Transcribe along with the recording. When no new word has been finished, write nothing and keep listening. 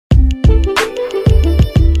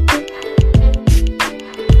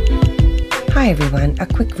Hi everyone, a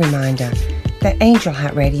quick reminder that Angel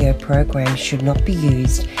Heart Radio programs should not be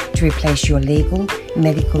used to replace your legal,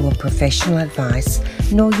 medical or professional advice,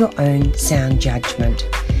 nor your own sound judgment.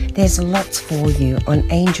 There's lots for you on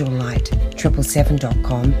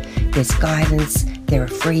angellight777.com. There's guidance, there are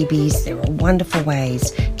freebies, there are wonderful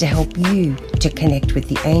ways to help you to connect with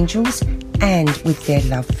the angels and with their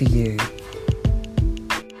love for you.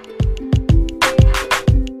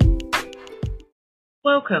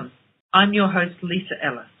 Welcome. I'm your host, Lisa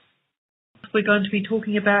Ellis. We're going to be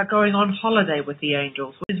talking about going on holiday with the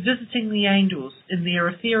angels, which is visiting the angels in their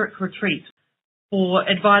etheric retreat for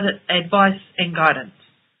advice and guidance.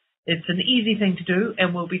 It's an easy thing to do,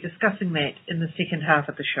 and we'll be discussing that in the second half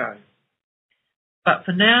of the show. But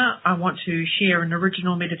for now, I want to share an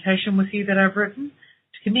original meditation with you that I've written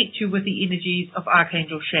to connect you with the energies of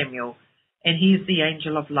Archangel Chamuel. And he is the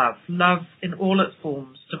angel of love, love in all its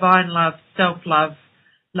forms, divine love, self-love,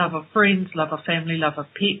 love of friends, love of family, love of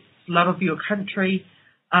pets, love of your country,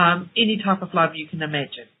 any type of love you can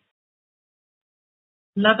imagine.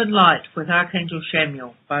 Love and Light with Archangel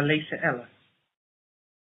Chamuel by Lisa Ellis.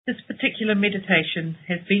 This particular meditation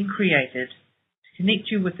has been created to connect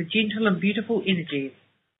you with the gentle and beautiful energies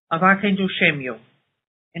of Archangel Chamuel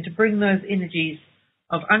and to bring those energies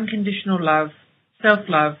of unconditional love,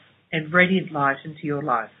 self-love, and radiant light into your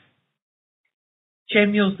life.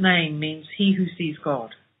 Chamuel's name means he who sees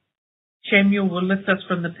God. Chamuel will lift us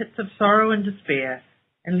from the pits of sorrow and despair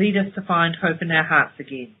and lead us to find hope in our hearts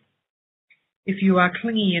again. If you are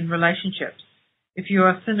clingy in relationships, if you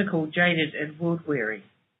are cynical, jaded, and world-weary,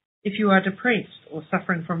 if you are depressed or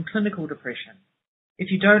suffering from clinical depression,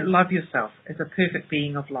 if you don't love yourself as a perfect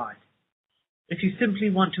being of light, if you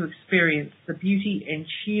simply want to experience the beauty and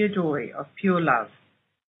sheer joy of pure love,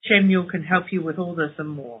 Chamuel can help you with all this and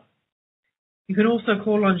more. You can also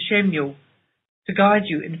call on Chamuel to guide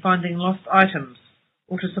you in finding lost items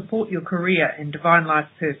or to support your career and divine life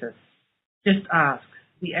purpose. Just ask.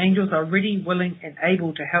 The angels are ready, willing, and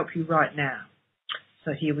able to help you right now.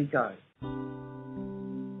 So here we go.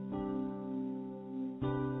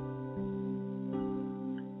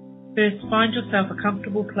 First, find yourself a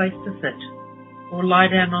comfortable place to sit or lie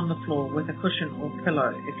down on the floor with a cushion or pillow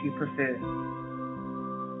if you prefer.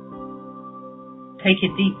 Take a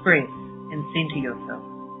deep breath and center yourself.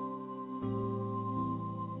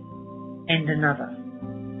 And another.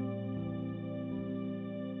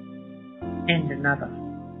 And another.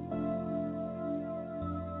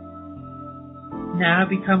 Now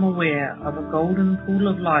become aware of a golden pool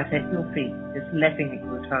of light at your feet just lapping at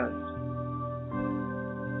your toes.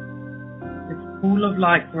 This pool of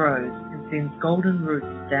light grows and sends golden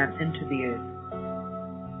roots down into the earth.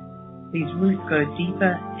 These roots go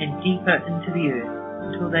deeper and deeper into the earth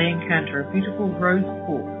until they encounter a beautiful rose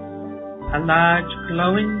quartz, a large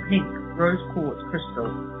glowing pink rose quartz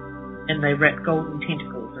crystal, and they wrap golden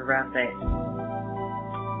tentacles around that.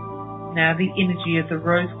 Now the energy of the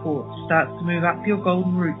rose quartz starts to move up your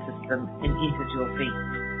golden root system and enters your feet.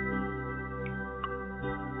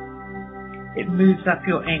 It moves up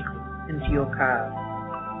your ankles into your calves.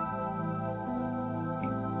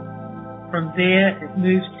 From there it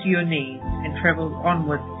moves to your knees and travels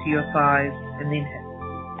onwards to your thighs and then hips.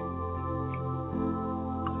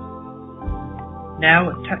 Now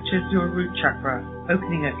it touches your root chakra,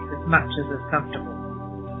 opening it as much as is comfortable.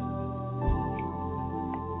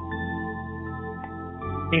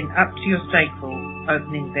 Then up to your sacral,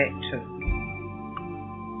 opening that too.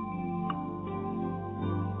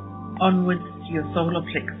 Onwards to your solar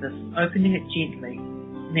plexus, opening it gently,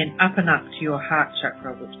 and then up and up to your heart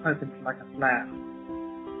chakra, which opens like a flower.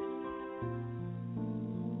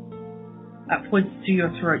 Upwards to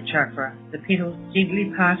your throat chakra, the petals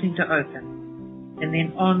gently parting to open, and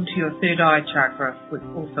then on to your third eye chakra, which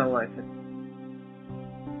also opens.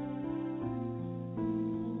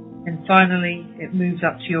 And finally, it moves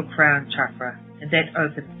up to your crown chakra, and that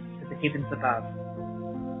opens to the heavens above.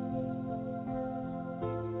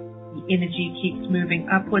 The energy keeps moving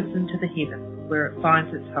upwards into the heavens, where it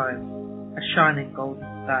finds its home, a shining golden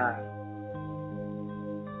star.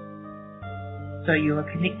 So you are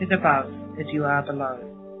connected above as you are below.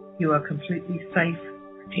 You are completely safe,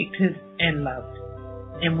 protected, and loved.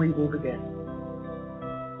 And we will begin.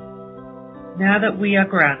 Now that we are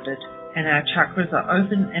grounded and our chakras are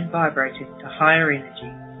open and vibrating to higher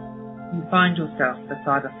energy, you find yourself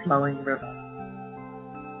beside a flowing river.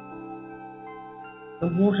 The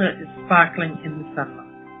water is sparkling in the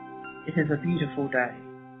sunlight. It is a beautiful day.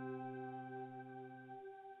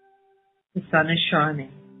 The sun is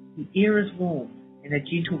shining, the air is warm, and a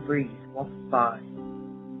gentle breeze wafts by.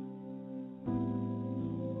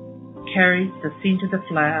 carries the scent of the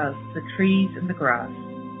flowers, the trees and the grass,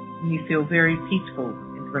 and you feel very peaceful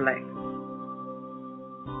and relaxed.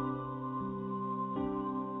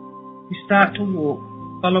 You start to walk,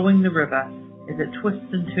 following the river as it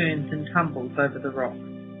twists and turns and tumbles over the rock.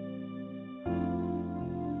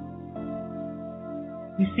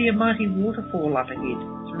 You see a mighty waterfall up ahead,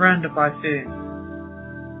 surrounded by ferns.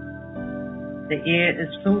 The air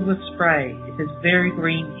is filled with spray. It is very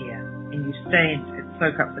green here, and you stand and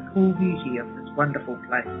soak up the cool beauty of this wonderful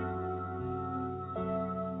place.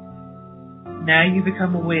 Now you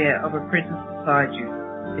become aware of a presence beside you.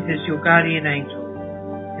 It is your guardian angel,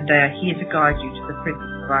 and they are here to guide you to the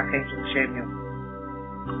presence of Archangel Chamuel.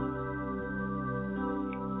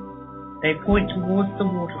 They point towards the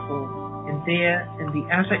waterfall, and there, in the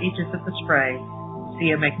outer edges of the spray, you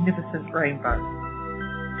see a magnificent rainbow.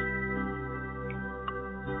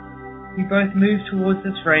 You both move towards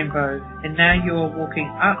this rainbow, and now you are walking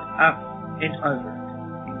up, and over it.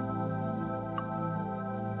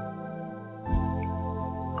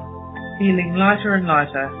 Feeling lighter and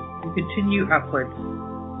lighter, you continue upwards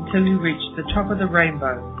until you reach the top of the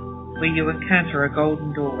rainbow, where you encounter a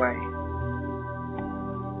golden doorway.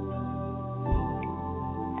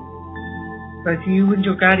 Both you and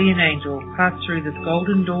your guardian angel pass through this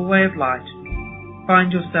golden doorway of light,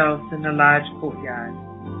 find yourselves in a large courtyard.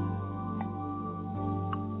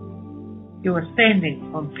 You are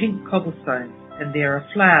standing on pink cobblestones, and there are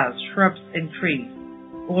flowers, shrubs and trees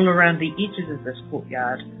all around the edges of this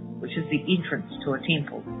courtyard, which is the entrance to a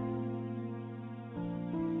temple.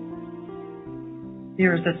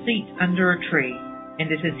 There is a seat under a tree,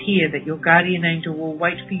 and it is here that your guardian angel will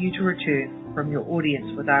wait for you to return from your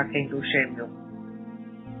audience with Archangel Chamuel.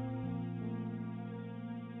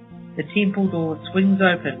 The temple door swings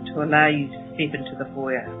open to allow you to step into the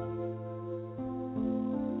foyer.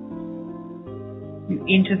 You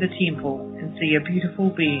enter the temple and see a beautiful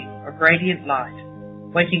being of radiant light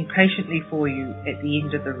waiting patiently for you at the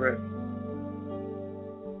end of the room.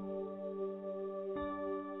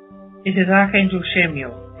 It is Archangel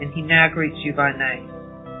Chamuel, and he now greets you by name.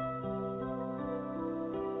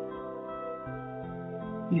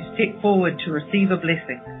 You step forward to receive a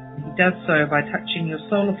blessing, and he does so by touching your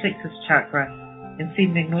solar plexus chakra and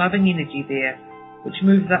sending loving energy there, which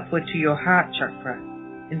moves upward to your heart chakra,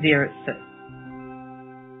 and there it sits.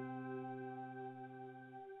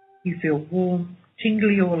 You feel warm,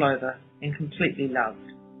 tingly all over, and completely loved.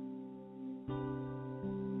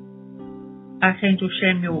 Archangel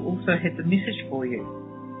Chamuel also has a message for you.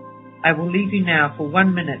 I will leave you now for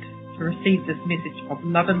 1 minute to receive this message of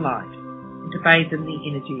love and light, and to bathe in the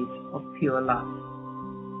energies of pure love.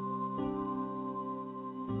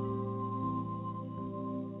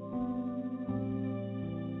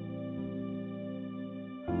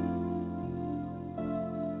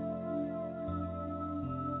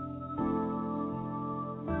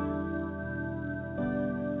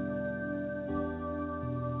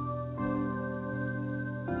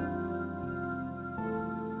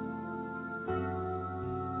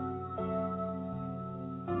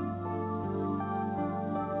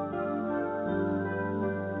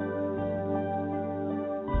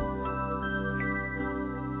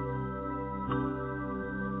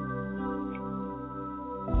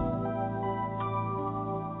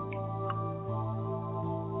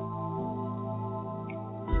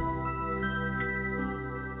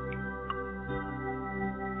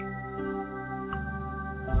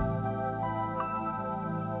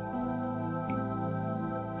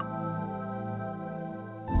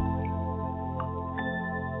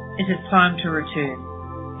 It is time to return.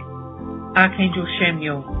 Archangel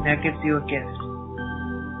Chamuel now gives you a gift,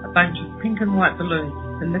 a bunch of pink and white balloons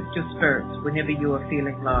to lift your spirits whenever you are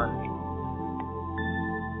feeling low.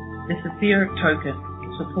 This etheric token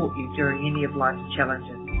will support you during any of life's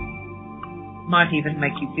challenges. It might even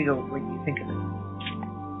make you giggle when you think of it.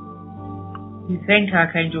 You thank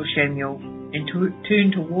Archangel Chamuel and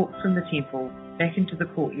turn to walk from the temple back into the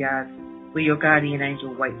courtyard where your guardian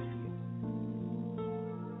angel waits for you.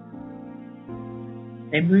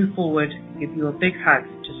 They move forward and give you a big hug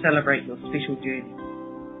to celebrate your special journey.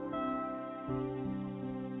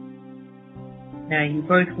 Now you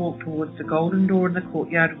both walk towards the golden door in the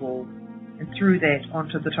courtyard wall and through that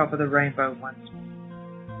onto the top of the rainbow once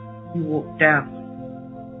more. You walk down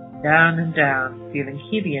and down, feeling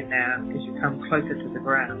heavier now as you come closer to the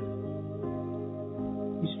ground.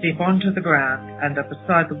 You step onto the ground and are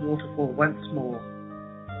beside the waterfall once more,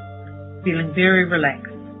 feeling very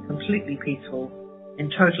relaxed, completely peaceful,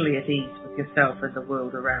 and totally at ease with yourself and the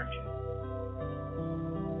world around you.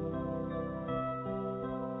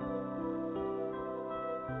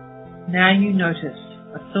 Now you notice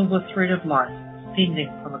a silver thread of light descending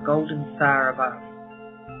from a golden star above.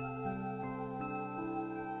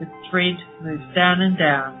 The thread moves down and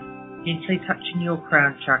down, gently touching your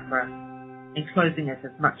crown chakra and closing it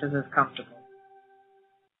as much as is comfortable.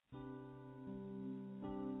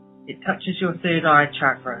 It touches your third eye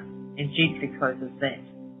chakra and gently closes that.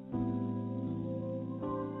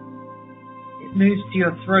 It moves to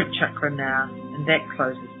your throat chakra now, and that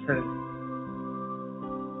closes too.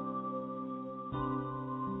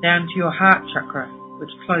 Down to your heart chakra,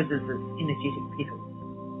 which closes its energetic petals.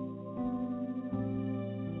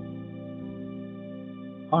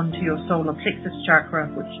 On to your solar plexus chakra,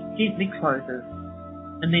 which gently closes,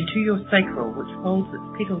 and then to your sacral, which folds its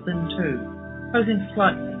petals in too, closing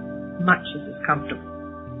slightly, much as is comfortable.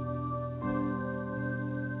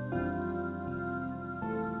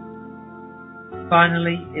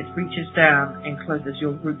 Finally, it reaches down and closes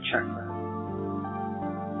your root chakra.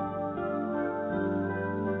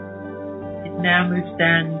 It now moves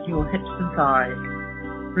down your hips and thighs,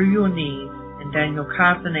 through your knees, and down your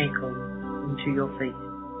calves and ankles, into your feet.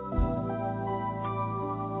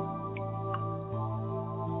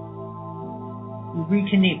 You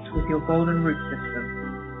reconnect with your golden root system,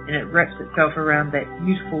 and it wraps itself around that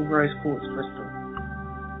beautiful rose quartz crystal.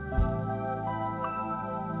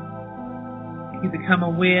 You become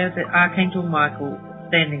aware that Archangel Michael is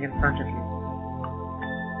standing in front of you.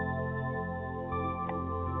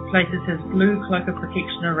 He places his blue cloak of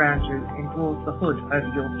protection around you and draws the hood over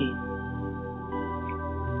your head.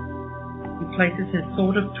 He places his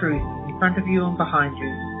sword of truth in front of you and behind you,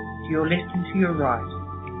 to your left and to your right,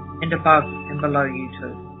 and above and below you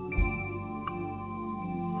too.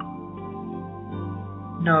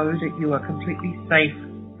 Know that you are completely safe,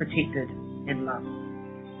 protected, and loved.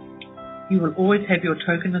 You will always have your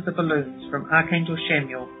token of the balloons from Archangel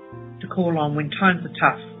Chamuel to call on when times are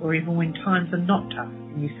tough, or even when times are not tough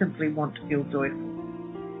and you simply want to feel joyful.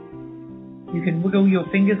 You can wiggle your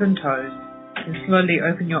fingers and toes and slowly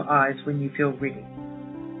open your eyes when you feel ready.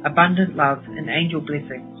 Abundant love and angel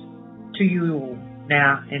blessings to you all,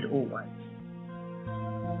 now and always.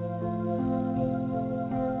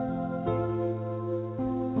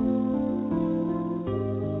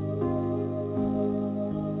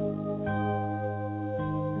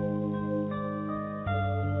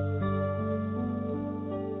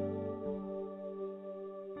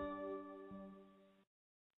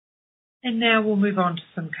 And now we'll move on to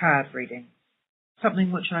some card reading,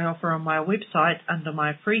 something which I offer on my website under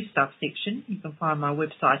my free stuff section. You can find my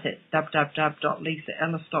website at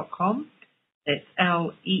www.lisaellis.com. That's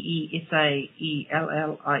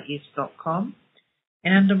LEESAELLIS.com.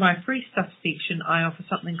 And under my free stuff section, I offer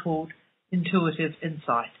something called Intuitive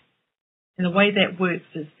Insight. And the way that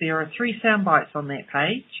works is there are 3 sound bites on that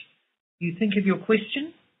page. You think of your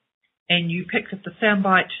question, and you pick up the sound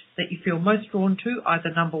bite that you feel most drawn to,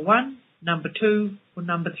 either number 1, number 2, or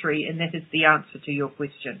number 3, and that is the answer to your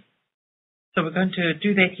question. So we're going to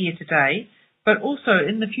do that here today, but also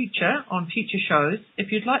in the future, on future shows,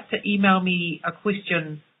 if you'd like to email me a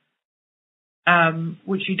question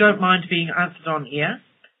which you don't mind being answered on air,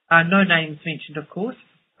 no names mentioned of course,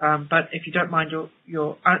 but if you don't mind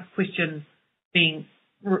your question being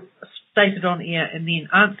stated on air and then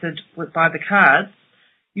answered by the cards,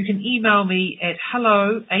 you can email me at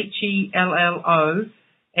hello, HELLO,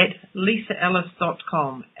 at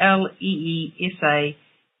lisaellis.com,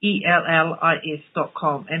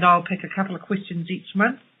 LEESAELLIS.com, and I'll pick a couple of questions each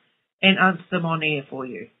month and answer them on air for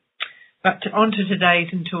you. But on to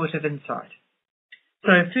today's Intuitive Insight.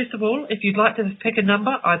 So first of all, if you'd like to pick a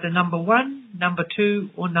number, either number 1, number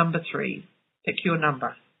 2, or number 3, pick your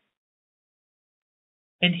number.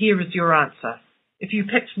 And here is your answer. If you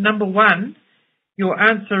picked number 1, your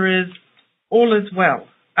answer is all is well.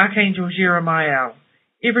 Archangel Jeremiah.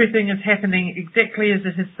 Everything is happening exactly as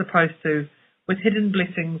it is supposed to. With hidden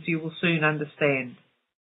blessings you will soon understand.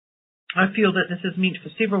 I feel that this is meant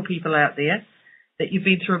for several people out there, that you've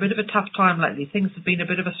been through a bit of a tough time lately. Things have been a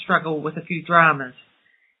bit of a struggle with a few dramas.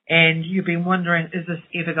 And you've been wondering, is this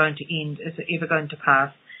ever going to end? Is it ever going to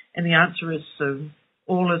pass? And the answer is soon.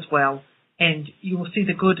 All is well. And you will see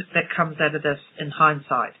the good that comes out of this in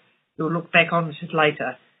hindsight. You'll look back on it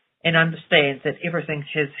later and understand that everything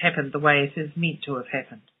has happened the way it is meant to have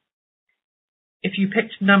happened. If you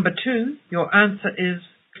picked number 2, your answer is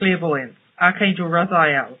clairvoyance. Archangel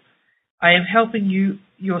Raphael. I am helping you,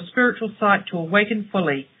 your spiritual sight, to awaken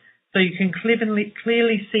fully so you can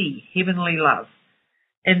clearly see heavenly love.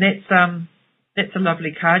 And that's a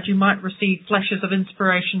lovely card. You might receive flashes of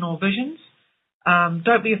inspiration or visions.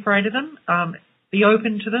 Don't be afraid of them. Be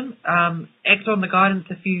open to them. Act on the guidance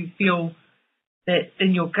if you feel that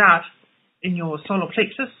in your gut in your solar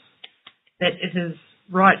plexus that it is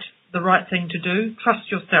the right thing to do.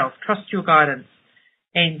 Trust yourself, trust your guidance,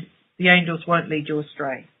 and the angels won't lead you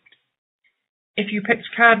astray. If you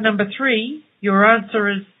picked card number 3, your answer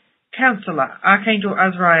is Counselor, Archangel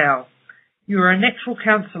Azrael. You are a natural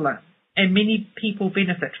counsellor, and many people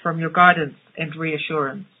benefit from your guidance and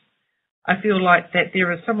reassurance. I feel like that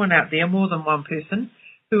there is someone out there, more than one person,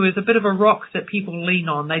 who is a bit of a rock that people lean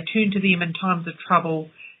on. They turn to them in times of trouble,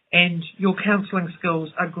 and your counselling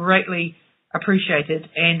skills are greatly appreciated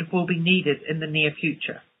and will be needed in the near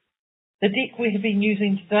future. The deck we have been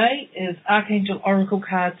using today is Archangel Oracle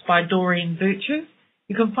Cards by Doreen Virtue.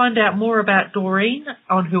 You can find out more about Doreen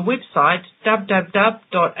on her website,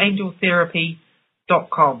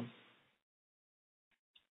 www.angeltherapy.com.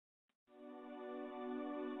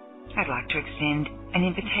 I'd like to extend an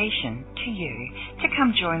invitation to you to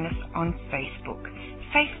come join us on Facebook,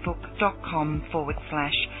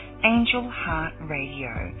 facebook.com/Angel Heart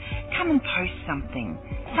Radio. Come and post something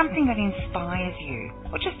that inspires you,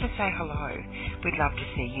 or just to say hello. We'd love to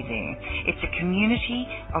see you there. It's a community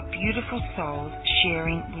of beautiful souls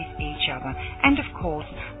sharing with each other. And of course,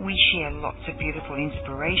 we share lots of beautiful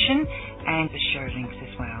inspiration and the show links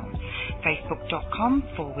as well.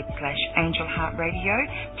 facebook.com/Angel Heart Radio.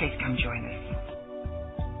 Please come join us.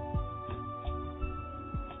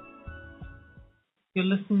 You're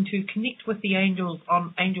listening to Connect with the Angels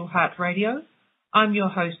on Angel Heart Radio. I'm your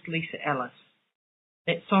host, Lisa Ellis.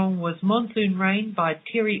 That song was Monsoon Rain by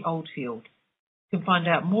Terry Oldfield. You can find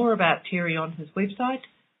out more about Terry on his website,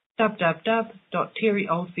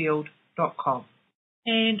 www.terryoldfield.com.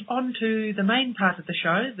 And on to the main part of the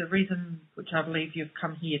show, the reason which I believe you've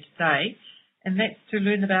come here today, and that's to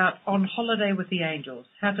learn about On Holiday with the Angels,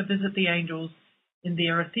 how to visit the angels in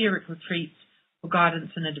their etheric retreats for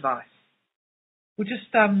guidance and advice. We'll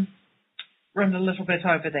just run a little bit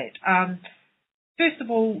over that. First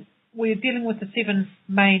of all, we're dealing with the 7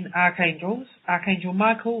 main archangels: Archangel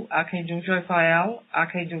Michael, Archangel Jophiel,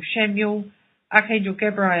 Archangel Chamuel, Archangel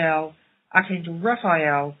Gabriel, Archangel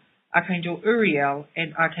Raphael, Archangel Uriel,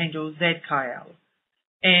 and Archangel Zadkiel.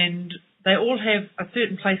 And they all have a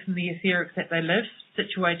certain place in the etheric that they live,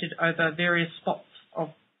 situated over various spots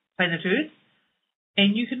of planet Earth.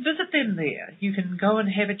 And you can visit them there. You can go and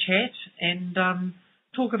have a chat and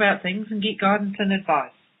talk about things and get guidance and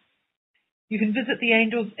advice. You can visit the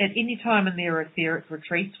angels at any time in their etheric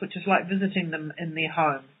retreats, which is like visiting them in their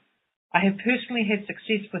home. I have personally had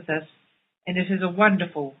success with this, and it is a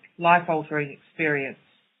wonderful, life-altering experience.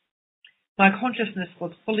 My consciousness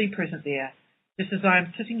was fully present there, just as I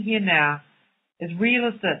am sitting here now, as real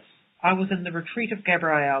as this. I was in the retreat of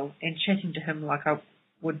Gabriel and chatting to him like I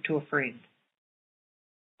would to a friend.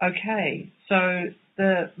 Okay, so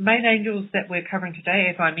the main angels that we're covering today,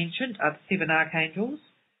 as I mentioned, are the 7 archangels.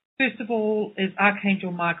 First of all is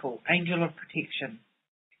Archangel Michael, Angel of Protection.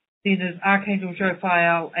 Then is Archangel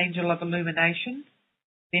Jophiel, Angel of Illumination.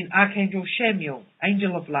 Then Archangel Chamuel,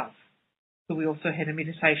 Angel of Love, who we also had a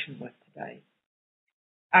meditation with today.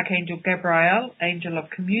 Archangel Gabriel, Angel of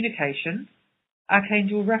Communication.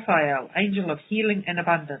 Archangel Raphael, Angel of Healing and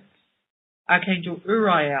Abundance. Archangel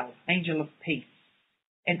Uriel, Angel of Peace.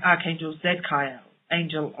 And Archangel Zadkiel,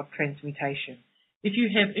 Angel of Transmutation. If you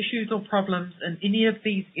have issues or problems in any of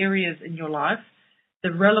these areas in your life,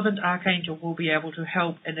 the relevant archangel will be able to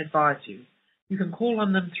help and advise you. You can call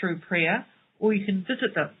on them through prayer, or you can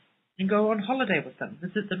visit them and go on holiday with them,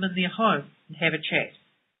 visit them in their home and have a chat.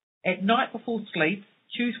 At night before sleep,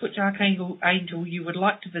 choose which archangel you would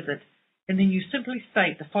like to visit, and then you simply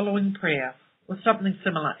state the following prayer or something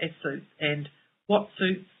similar as suits, and what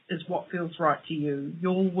suits is what feels right to you.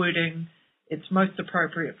 Your wording, it's most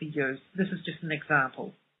appropriate for you. This is just an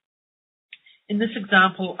example. In this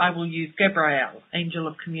example, I will use Gabriel, Angel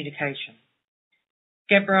of Communication.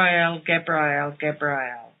 Gabriel, Gabriel,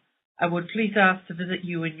 Gabriel, I would please ask to visit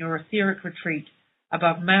you in your etheric retreat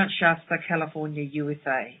above Mount Shasta, California,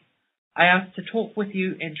 USA. I ask to talk with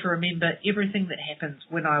you and to remember everything that happens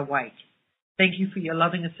when I wake. Thank you for your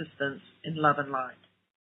loving assistance in love and light.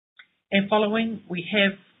 And following, we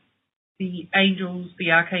have the angels,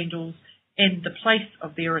 the archangels, and the place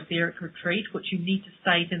of their etheric retreat, which you need to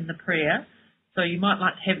state in the prayer. So you might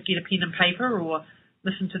like to get a pen and paper, or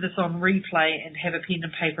listen to this on replay and have a pen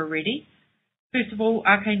and paper ready. First of all,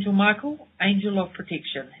 Archangel Michael, Angel of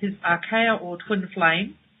Protection. His archeia or twin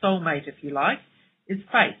flame, soulmate if you like, is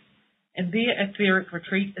Faith, and their etheric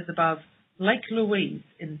retreat is above Lake Louise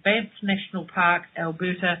in Banff National Park,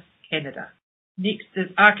 Alberta, Canada. Next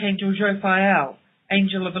is Archangel Jophiel,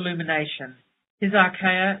 Angel of Illumination. His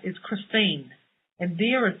archeia is Christine, and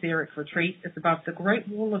their etheric retreat is above the Great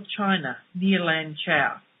Wall of China, near Lan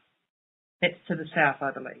Chao. That's to the south,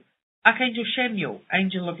 I believe. Archangel Chamuel,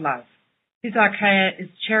 Angel of Love. His archeia is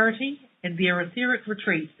Charity, and their etheric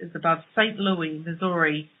retreat is above St. Louis,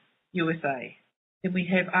 Missouri, USA. Then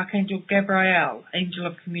we have Archangel Gabriel, Angel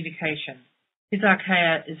of Communication. His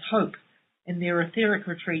archeia is Hope, and their etheric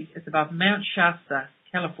retreat is above Mount Shasta,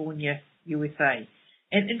 California, USA.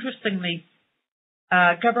 And interestingly,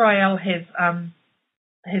 Gabriel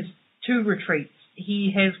has two retreats.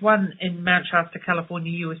 He has one in Mount Shasta,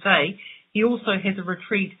 California, USA. He also has a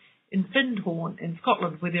retreat in Findhorn in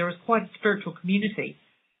Scotland, where there is quite a spiritual community.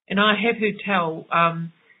 And I have heard tell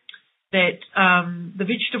that the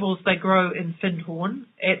vegetables they grow in Findhorn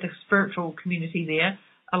at the spiritual community there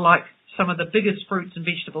are like some of the biggest fruits and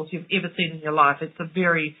vegetables you've ever seen in your life. It's a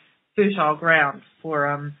very fertile ground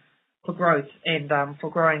for growth and for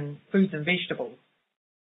growing foods and vegetables.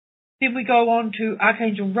 Then we go on to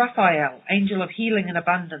Archangel Raphael, Angel of Healing and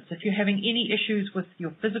Abundance. If you're having any issues with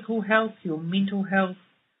your physical health, your mental health,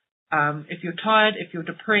 if you're tired, if you're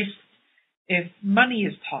depressed, if money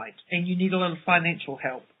is tight and you need a little financial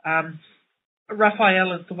help,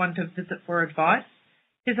 Raphael is the one to visit for advice.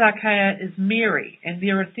 His archeia is Mary, and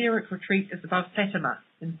their etheric retreat is above Fatima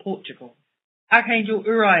in Portugal. Archangel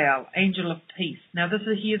Uriel, Angel of Peace. Now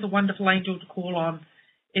he is a wonderful angel to call on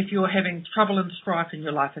if you're having trouble and strife in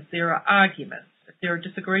your life, if there are arguments, if there are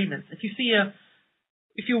disagreements.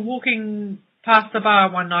 If you're walking past the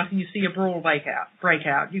bar one night and you see a brawl break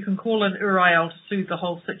out, you can call in Uriel to soothe the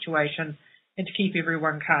whole situation and to keep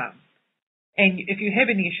everyone calm. And if you have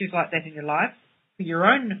any issues like that in your life, for your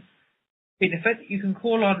own benefit, you can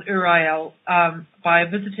call on Uriel by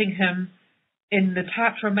visiting him in the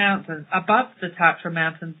Tatra Mountains, above the Tatra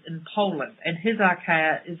Mountains in Poland, and his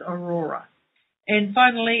archeia is Aurora. And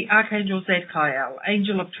finally, Archangel Zadkiel,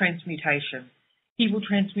 Angel of Transmutation. He will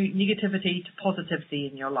transmute negativity to positivity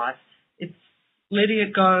in your life. It's letting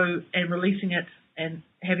it go and releasing it and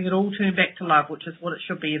having it all turn back to love, which is what it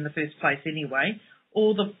should be in the first place anyway.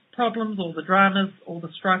 All the problems, all the dramas, all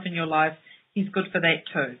the strife in your life, he's good for that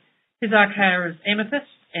too. His archeia is Amethyst,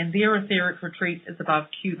 and their etheric retreat is above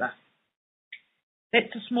Cuba.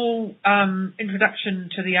 That's a small introduction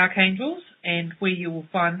to the archangels and where you will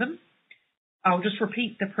find them. I'll just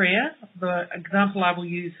repeat the prayer. The example I will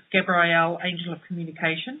use, Gabriel, Angel of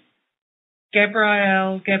Communication.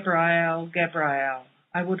 Gabriel, Gabriel, Gabriel,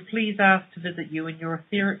 I would please ask to visit you in your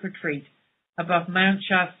etheric retreat above Mount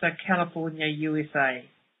Shasta, California, USA.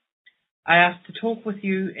 I ask to talk with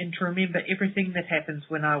you and to remember everything that happens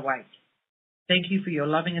when I wake. Thank you for your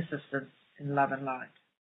loving assistance in love and light.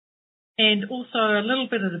 And also a little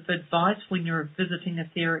bit of advice when you're visiting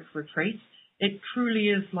etheric retreats. It truly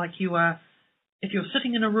is like you are, if you're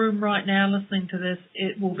sitting in a room right now listening to this,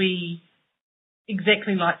 it will be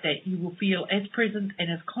exactly like that. You will feel as present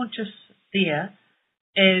and as conscious there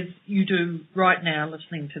as you do right now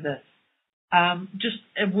listening to this. Just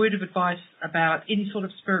a word of advice about any sort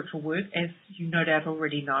of spiritual work, as you no doubt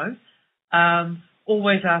already know.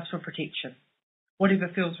 Always ask for protection. Whatever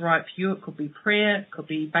feels right for you. It could be prayer, it could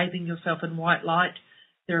be bathing yourself in white light.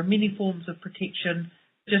 There are many forms of protection.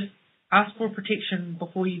 Just ask for protection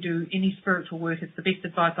before you do any spiritual work. It's the best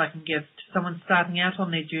advice I can give to someone starting out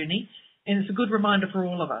on their journey, and it's a good reminder for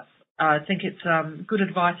all of us. I think it's good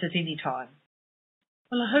advice at any time.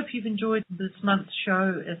 Well, I hope you've enjoyed this month's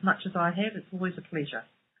show as much as I have. It's always a pleasure.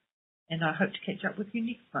 And I hope to catch up with you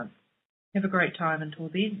next month. Have a great time until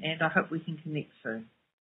then, and I hope we can connect soon.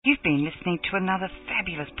 You've been listening to another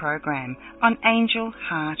fabulous program on Angel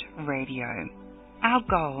Heart Radio. Our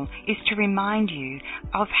goal is to remind you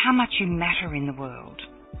of how much you matter in the world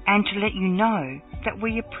and to let you know that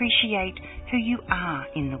we appreciate who you are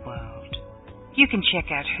in the world. You can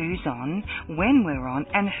check out who's on, when we're on,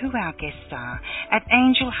 and who our guests are at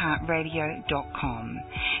angelheartradio.com.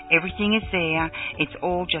 Everything is there. It's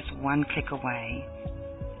all just one click away.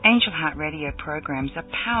 Angel Heart Radio programs are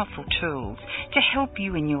powerful tools to help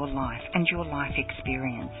you in your life and your life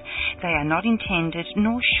experience. They are not intended,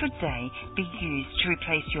 nor should they, be used to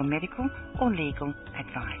replace your medical or legal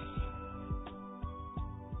advice.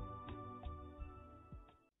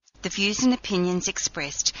 The views and opinions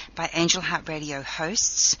expressed by Angel Heart Radio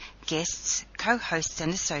hosts, guests, co-hosts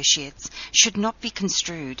and associates should not be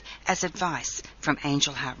construed as advice from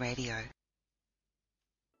Angel Heart Radio.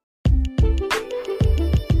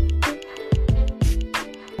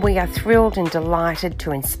 We are thrilled and delighted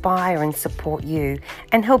to inspire and support you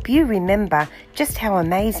and help you remember just how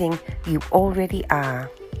amazing you already are.